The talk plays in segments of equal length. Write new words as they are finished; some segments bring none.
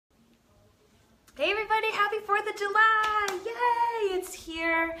4th of July, yay, it's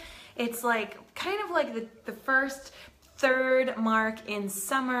here. It's like, kind of like the first third mark in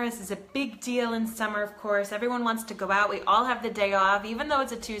summer. This is a big deal in summer, of course. Everyone wants to go out. We all have the day off, even though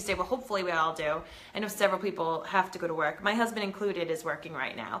it's a Tuesday, but hopefully we all do. I know several people have to go to work. My husband included is working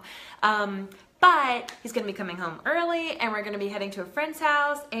right now. But he's gonna be coming home early and we're gonna be heading to a friend's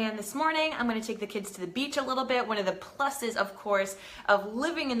house. And this morning, I'm gonna take the kids to the beach a little bit. One of the pluses, of course, of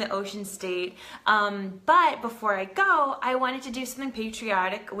living in the Ocean State. But before I go, I wanted to do something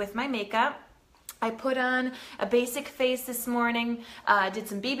patriotic with my makeup. I put on a basic face this morning, did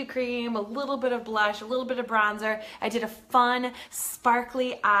some BB cream, a little bit of blush, a little bit of bronzer. I did a fun,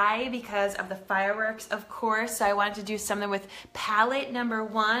 sparkly eye because of the fireworks, of course. So I wanted to do something with palette number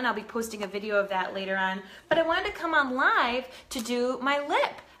 1. I'll be posting a video of that later on. But I wanted to come on live to do my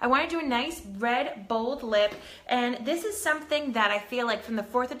lip. I want to do a nice red, bold lip, and this is something that I feel like from the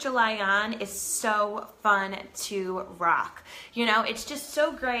 4th of July on is so fun to rock. You know, it's just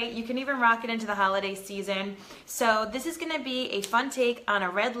so great. You can even rock it into the holiday season. So this is going to be a fun take on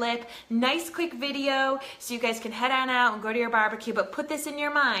a red lip. Nice quick video so you guys can head on out and go to your barbecue, but put this in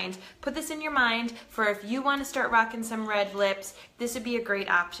your mind. Put this in your mind for if you want to start rocking some red lips, this would be a great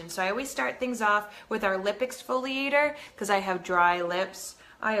option. So I always start things off with our lip exfoliator because I have dry lips.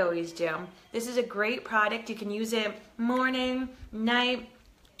 I always do. This is a great product. You can use it morning, night,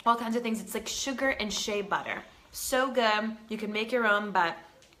 all kinds of things. It's like sugar and shea butter. So good. You can make your own, but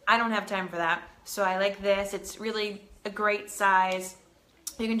I don't have time for that. So I like this. It's really a great size.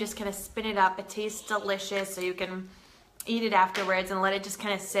 You can just kind of spin it up. It tastes delicious, so you can eat it afterwards and let it just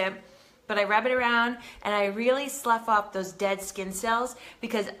kind of sit. But I rub it around and I really slough off those dead skin cells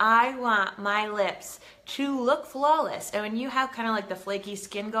because I want my lips to look flawless. And when you have kind of like the flaky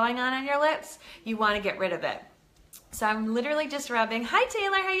skin going on your lips, you want to get rid of it. So I'm literally just rubbing. Hi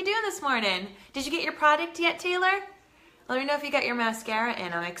Taylor, how you doing this morning? Did you get your product yet, Taylor? Let me know if you got your mascara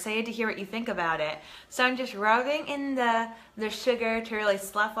in. I'm excited to hear what you think about it. So I'm just rubbing in the sugar to really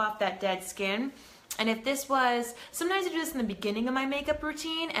slough off that dead skin. And if this was, sometimes I do this in the beginning of my makeup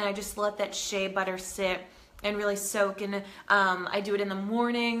routine and I just let that shea butter sit and really soak. And I do it in the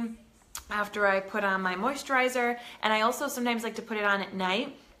morning after I put on my moisturizer. And I also sometimes like to put it on at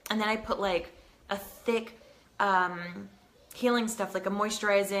night. And then I put like a thick healing stuff, like a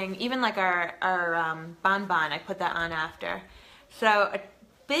moisturizing, even like our Bon Bon, I put that on after. So a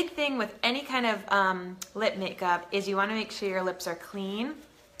big thing with any kind of lip makeup is you want to make sure your lips are clean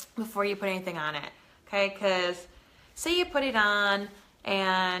before you put anything on it. Okay, because say you put it on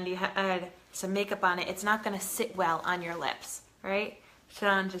and you had some makeup on it, it's not going to sit well on your lips, right? So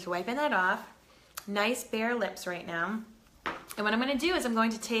I'm just wiping that off. Nice bare lips right now. And what I'm going to do is I'm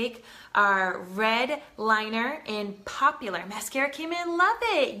going to take our red liner in Popular. Mascara came in, love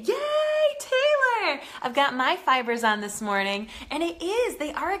it. Yay, Taylor! I've got my fibers on this morning, and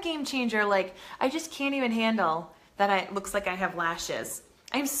they are a game changer. Like, I just can't even handle that it looks like I have lashes.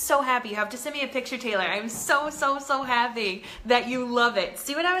 I'm so happy. You have to send me a picture, Taylor. I'm so happy that you love it.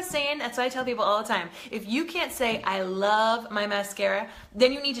 See what I was saying? That's what I tell people all the time. If you can't say, I love my mascara,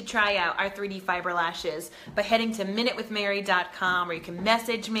 then you need to try out our 3D Fiber Lashes by heading to minutewithmary.com, or you can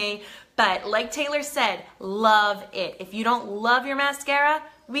message me. But like Taylor said, love it. If you don't love your mascara,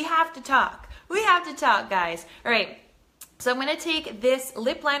 we have to talk. We have to talk, guys. All right. So I'm going to take this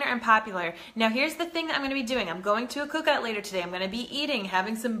lip liner in Popular. Now here's the thing that I'm going to be doing. I'm going to a cookout later today. I'm going to be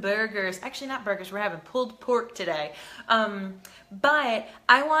having some burgers. Actually not burgers, we're having pulled pork today. But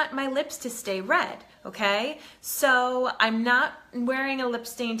I want my lips to stay red, okay? So I'm not wearing a lip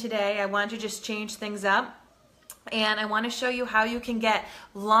stain today. I want to just change things up. And I want to show you how you can get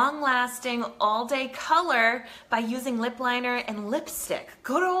long-lasting, all-day color by using lip liner and lipstick.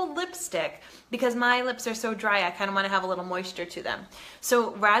 Good old lipstick. Because my lips are so dry, I kind of want to have a little moisture to them.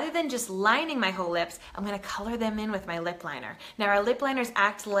 So rather than just lining my whole lips, I'm going to color them in with my lip liner. Now our lip liners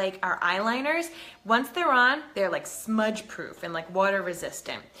act like our eyeliners. Once they're on, they're like smudge-proof and like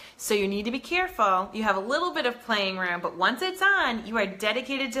water-resistant. So you need to be careful. You have a little bit of playing room, but once it's on, you are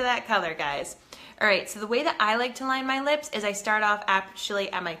dedicated to that color, guys. All right, so the way that I like to line my lips is I start off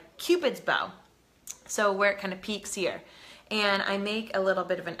actually at my Cupid's bow. So where it kind of peaks here. And I make a little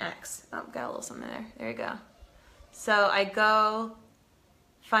bit of an X. Oh, got a little something there. There you go. So I go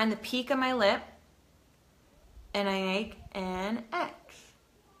find the peak of my lip and I make an X.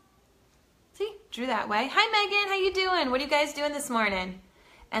 See, drew that way. Hi Megan, how you doing? What are you guys doing this morning?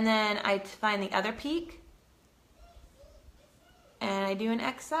 And then I find the other peak and I do an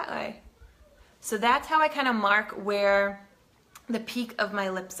X that way. So that's how I kind of mark where the peak of my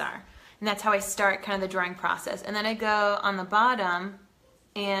lips are. And that's how I start kind of the drawing process. And then I go on the bottom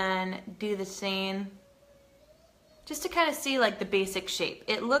and do the same just to kind of see like the basic shape.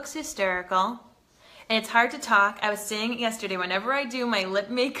 It looks hysterical. And it's hard to talk. I was saying it yesterday, whenever I do my lip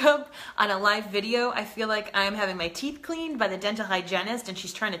makeup on a live video, I feel like I'm having my teeth cleaned by the dental hygienist and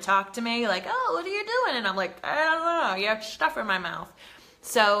she's trying to talk to me like, oh, what are you doing? And I'm like, I don't know, you have stuff in my mouth.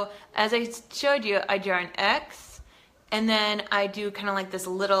 So as I showed you, I draw an X and then I do kind of like this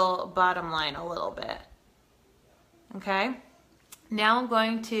little bottom line a little bit. Okay? Now I'm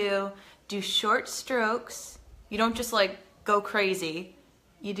going to do short strokes. You don't just like go crazy.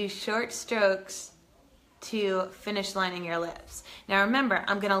 You do short strokes to finish lining your lips. Now remember,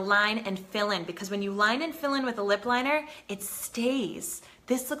 I'm gonna line and fill in because when you line and fill in with a lip liner, it stays.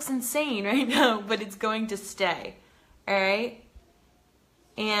 This looks insane right now, but it's going to stay, all right?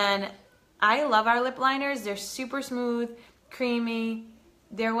 And I love our lip liners. They're super smooth, creamy.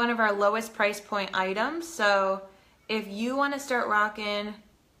 They're one of our lowest price point items. So if you wanna start rocking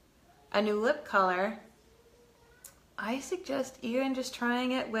a new lip color, I suggest even just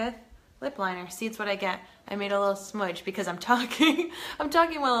trying it with lip liner. See, it's what I get. I made a little smudge because I'm talking. I'm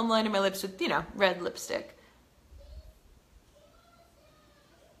talking while I'm lining my lips with, you know, red lipstick.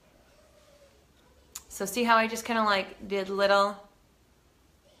 So see how I just kind of like did little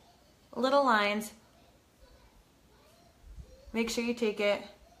lines. Make sure you take it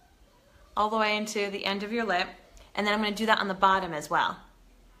all the way into the end of your lip. And then I'm going to do that on the bottom as well.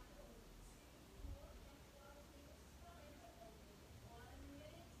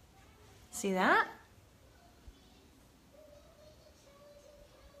 See that?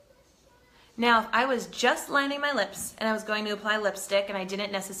 Now, if I was just lining my lips and I was going to apply lipstick and I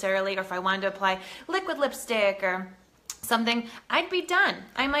didn't necessarily, or if I wanted to apply liquid lipstick or something, I'd be done.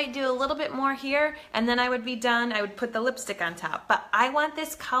 I might do a little bit more here and then I would be done. I would put the lipstick on top. But I want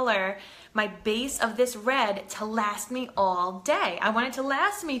this color, my base of this red, to last me all day. I want it to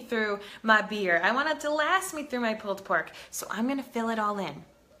last me through my beer. I want it to last me through my pulled pork. So I'm going to fill it all in.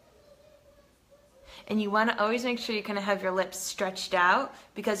 And you want to always make sure you kind of have your lips stretched out,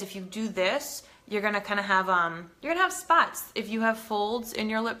 because if you do this, you're going to kind of have you're going to have spots. If you have folds in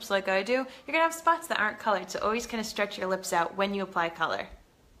your lips like I do, you're going to have spots that aren't colored. So always kind of stretch your lips out when you apply color.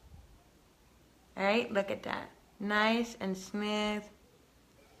 All right, look at that. Nice and smooth.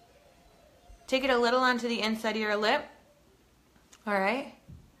 Take it a little onto the inside of your lip. All right.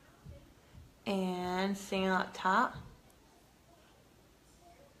 And single up top.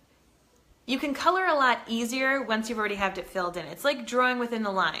 You can color a lot easier once you've already had it filled in. It's like drawing within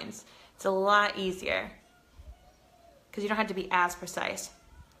the lines. It's a lot easier because you don't have to be as precise.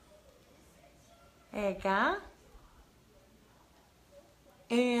 There you go.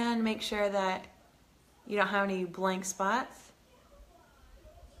 And make sure that you don't have any blank spots.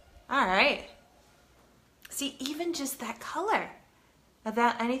 All right. See, even just that color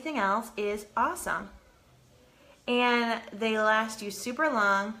without anything else is awesome. And they last you super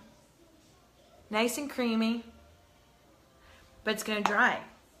long. Nice and creamy, but it's gonna dry.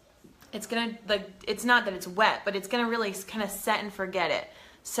 It's gonna, like, it's not that it's wet, but it's gonna really kind of set and forget it.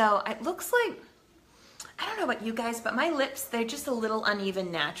 So it looks like, I don't know about you guys, but my lips, they're just a little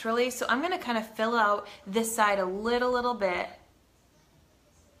uneven naturally. So I'm gonna kind of fill out this side a little bit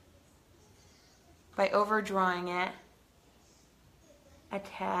by overdrawing it a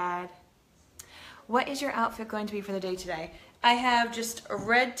tad. What is your outfit going to be for the day today? I have just a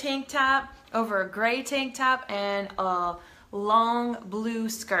red tank top over a gray tank top and a long blue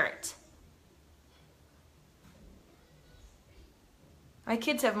skirt. My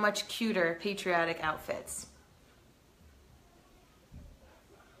kids have much cuter patriotic outfits.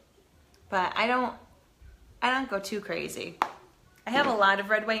 But I don't go too crazy. I have a lot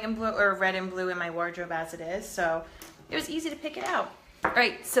of red, white, and blue, or red and blue in my wardrobe as it is, so it was easy to pick it out. All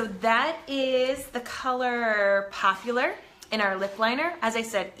right, so that is the color Popular in our lip liner. As I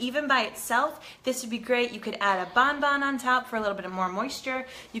said, even by itself, this would be great. You could add a bonbon on top for a little bit of more moisture.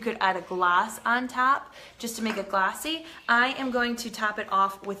 You could add a gloss on top just to make it glossy. I am going to top it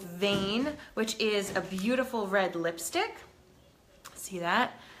off with Vain, which is a beautiful red lipstick. See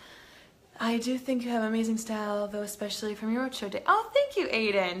that? I do think you have amazing style, though, especially from your roadshow day. Oh, thank you,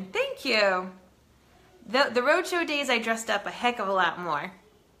 Aiden. Thank you. The roadshow days, I dressed up a heck of a lot more.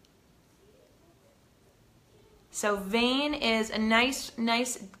 So Vain is a nice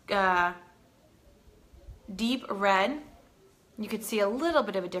deep red. You could see a little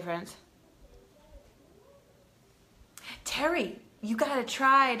bit of a difference. Terry, you gotta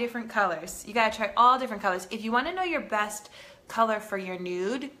try different colors. You gotta try all different colors. If you wanna know your best color for your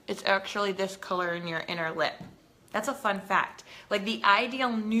nude, it's actually this color in your inner lip. That's a fun fact. Like the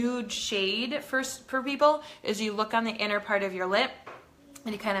ideal nude shade for people is you look on the inner part of your lip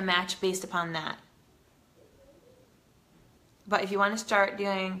and you kind of match based upon that. But if you want to start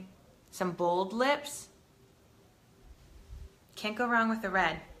doing some bold lips, can't go wrong with the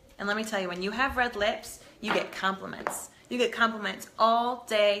red. And let me tell you, when you have red lips, you get compliments. You get compliments all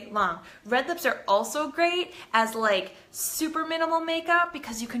day long. Red lips are also great as like super minimal makeup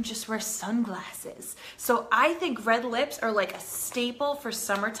because you can just wear sunglasses. So I think red lips are like a staple for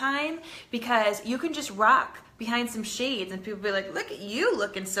summertime because you can just rock behind some shades and people be like, look at you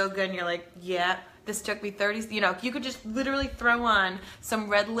looking so good. And you're like, yeah, this took me 30, you could just literally throw on some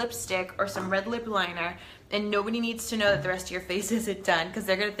red lipstick or some red lip liner and nobody needs to know that the rest of your face isn't done because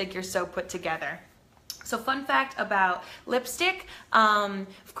they're gonna think you're so put together. So fun fact about lipstick,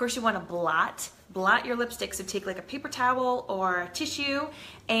 of course you want to blot your lipstick. So take like a paper towel or a tissue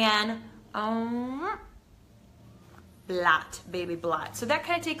and blot, baby blot. So that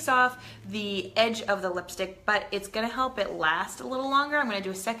kind of takes off the edge of the lipstick, but it's going to help it last a little longer. I'm going to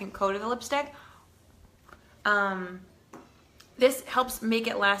do a second coat of the lipstick. This helps make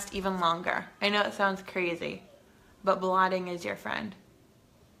it last even longer. I know it sounds crazy, but blotting is your friend.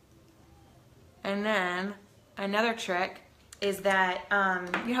 And then another trick is that,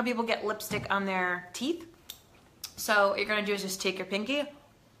 you know how people get lipstick on their teeth? So what you're gonna do is just take your pinky,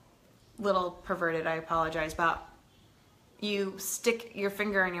 little perverted, I apologize, but you stick your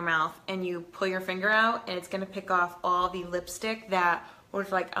finger in your mouth and you pull your finger out and it's gonna pick off all the lipstick that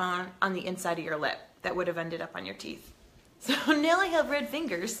was like on the inside of your lip that would have ended up on your teeth. So now I have red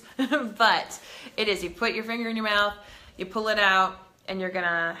fingers, but it is, you put your finger in your mouth, you pull it out, and you're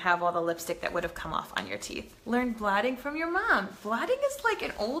gonna have all the lipstick that would have come off on your teeth. Learn blotting from your mom. Blotting is like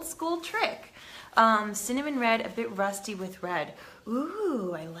an old school trick. Cinnamon red, a bit rusty with red.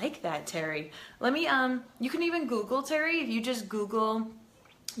 Ooh, I like that, Terry. Let me, you can even Google, Terry, if you just Google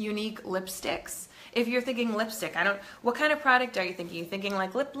unique lipsticks. If you're thinking lipstick, what kind of product are you thinking? Are you thinking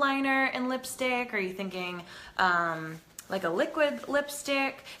like lip liner and lipstick? Are you thinking like a liquid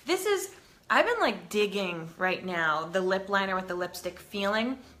lipstick? I've been like digging right now the lip liner with the lipstick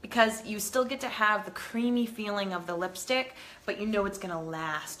feeling because you still get to have the creamy feeling of the lipstick, but you know it's gonna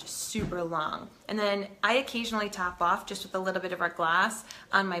last super long. And then I occasionally top off just with a little bit of our gloss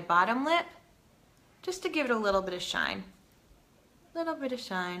on my bottom lip, just to give it a little bit of shine. Little bit of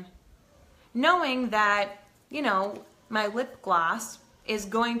shine. Knowing that, you know, my lip gloss is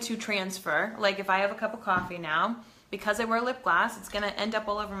going to transfer. Like if I have a cup of coffee now, because I wear lip gloss, it's gonna end up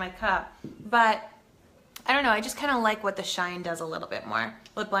all over my cup. But I don't know, I just kind of like what the shine does a little bit more.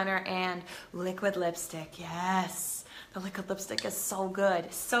 Lip liner and liquid lipstick, yes. The liquid lipstick is so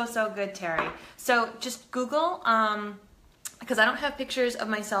good, so good, Terry. So just Google, because I don't have pictures of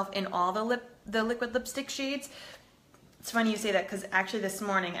myself in all the liquid lipstick shades. It's funny you say that because actually this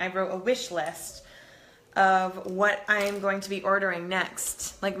morning I wrote a wish list of what I'm going to be ordering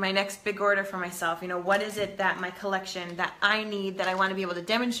next, like my next big order for myself. You know, what is it that my collection that I need, that I want to be able to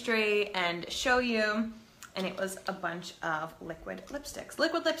demonstrate and show you? And it was a bunch of liquid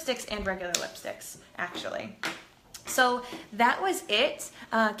lipsticks and regular lipsticks, actually. So that was it.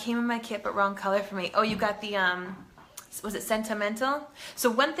 Came in my kit, but wrong color for me. Oh, you got the, was it Sentimental? So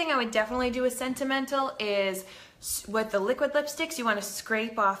one thing I would definitely do with Sentimental is with the liquid lipsticks, you want to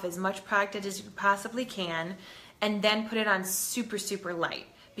scrape off as much product as you possibly can and then put it on super light,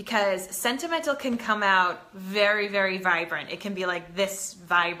 because Sentimental can come out very vibrant. It can be like this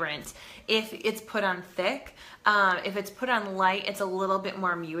vibrant if it's put on thick. If it's put on light, it's a little bit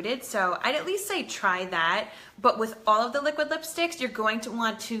more muted. So I'd at least say try that. But with all of the liquid lipsticks, you're going to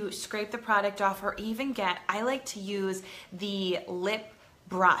want to scrape the product off, or even I like to use the lip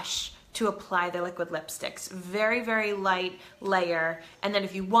brush to apply the liquid lipsticks. Very light layer, and then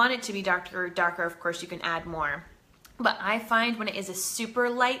if you want it to be darker, of course you can add more. But I find when it is a super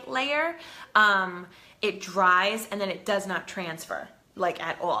light layer, it dries and then it does not transfer like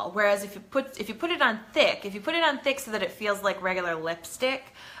at all. Whereas if you put it on thick so that it feels like regular lipstick,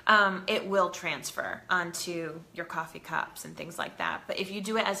 it will transfer onto your coffee cups and things like that. But if you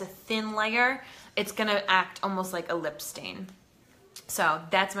do it as a thin layer, it's gonna act almost like a lip stain. So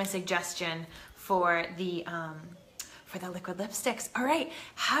that's my suggestion for the liquid lipsticks. All right,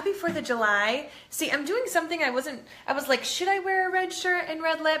 happy 4th of July. See, I'm doing something I was like, should I wear a red shirt and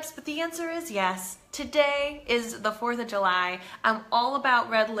red lips? But the answer is yes. Today is the 4th of July. I'm all about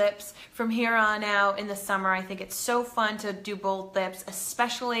red lips from here on out in the summer. I think it's so fun to do bold lips,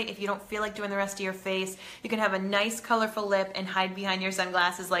 especially if you don't feel like doing the rest of your face. You can have a nice colorful lip and hide behind your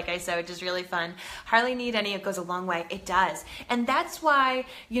sunglasses, like I said, which is really fun. Hardly need any, it goes a long way. It does. And that's why,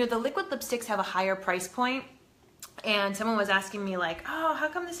 you know, the liquid lipsticks have a higher price point. And someone was asking me like, oh, how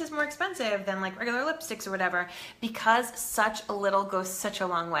come this is more expensive than like regular lipsticks or whatever? Because such a little goes such a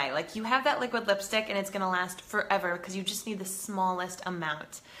long way. Like you have that liquid lipstick and it's gonna last forever because you just need the smallest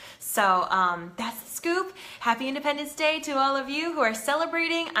amount. So that's the scoop. Happy Independence Day to all of you who are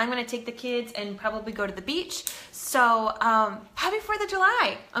celebrating. I'm gonna take the kids and probably go to the beach. So happy 4th of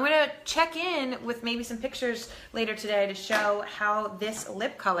July. I'm gonna check in with maybe some pictures later today to show how this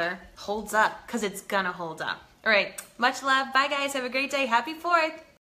lip color holds up, because it's gonna hold up. All right, much love. Bye guys, have a great day. Happy 4th.